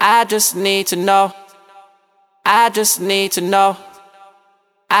I just need to know. I just need to know.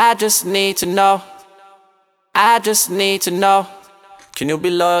 I just need to know. I just need to know. Can you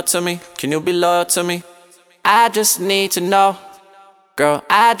be loyal to me? Can you be loyal to me? I just need to know. Girl,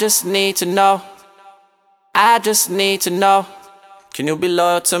 I just need to know. I just need to know. Can you be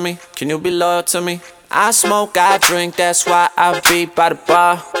loyal to me? Can you be loyal to me? I smoke, I drink, that's why I be by the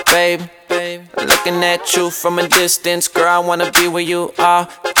bar, babe. Looking at you from a distance, girl, I wanna be where you are.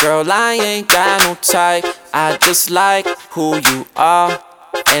 Girl, I ain't got no type, I just like who you are.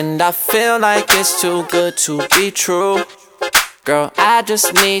 And I feel like it's too good to be true. Girl, I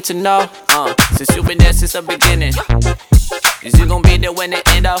just need to know. Since you been there since the beginning, is you gon' be there when it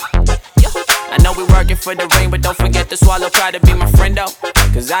end up? I know we working for the ring, but don't forget to swallow pride to be my friend though.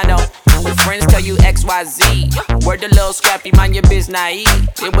 Cause I know your friends tell you XYZ. Word a little scrappy, mind your biz naive.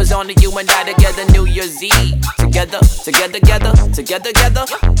 It was only you and I together New Year's Eve. Together, together, together, together, together.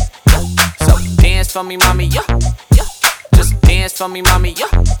 So dance for me, mommy, yeah. Just dance for me, mommy, yeah.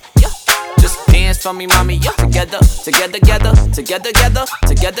 Just dance for me, mommy, yeah. Together, together, together, together, together,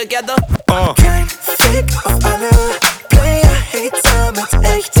 together, together. Kein Fick auf alle Playerhater mit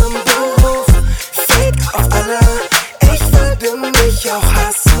echtem Beruf. Fick auf alle, ich würde mich auch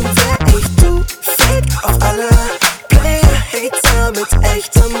hassen, wär ich du. Fick auf alle Playerhater mit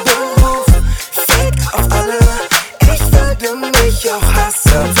echtem Beruf. Fick auf alle, ich würde mich auch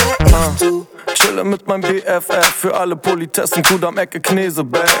hassen, wär ich du. Chille mit meinem BFF für alle Politessen, Kuh am Ecke,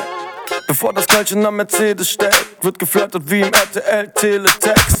 Knesebell. Bevor das Knöllchen am Mercedes steckt, wird geflirtet wie im RTL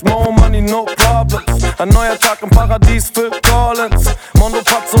Teletext. More money, no problems. Ein neuer Tag im Paradies, Phil Collins. Mondo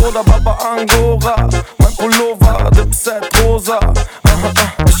Pazzo oder Baba Angora. Mein Pullover, Dipset rosa.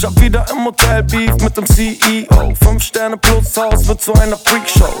 Ich hab wieder im Hotel Beef mit dem CEO. 5 Sterne plus Haus wird zu einer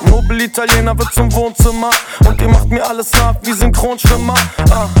Freakshow. Nobel Italiener wird zum Wohnzimmer. Und ihr macht mir alles nach wie Synchronschwimmer.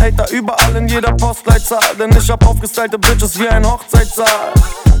 Hater überall in jeder Postleitzahl. Denn ich hab aufgestylte Bitches wie ein Hochzeitssaal.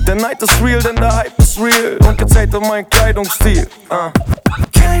 Der Night ist real, denn der Hype ist real. Und jetzt hate mein Kleidungsstil.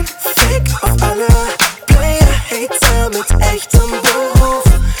 Kein Fick auf alle Playerhater mit echtem Beruf.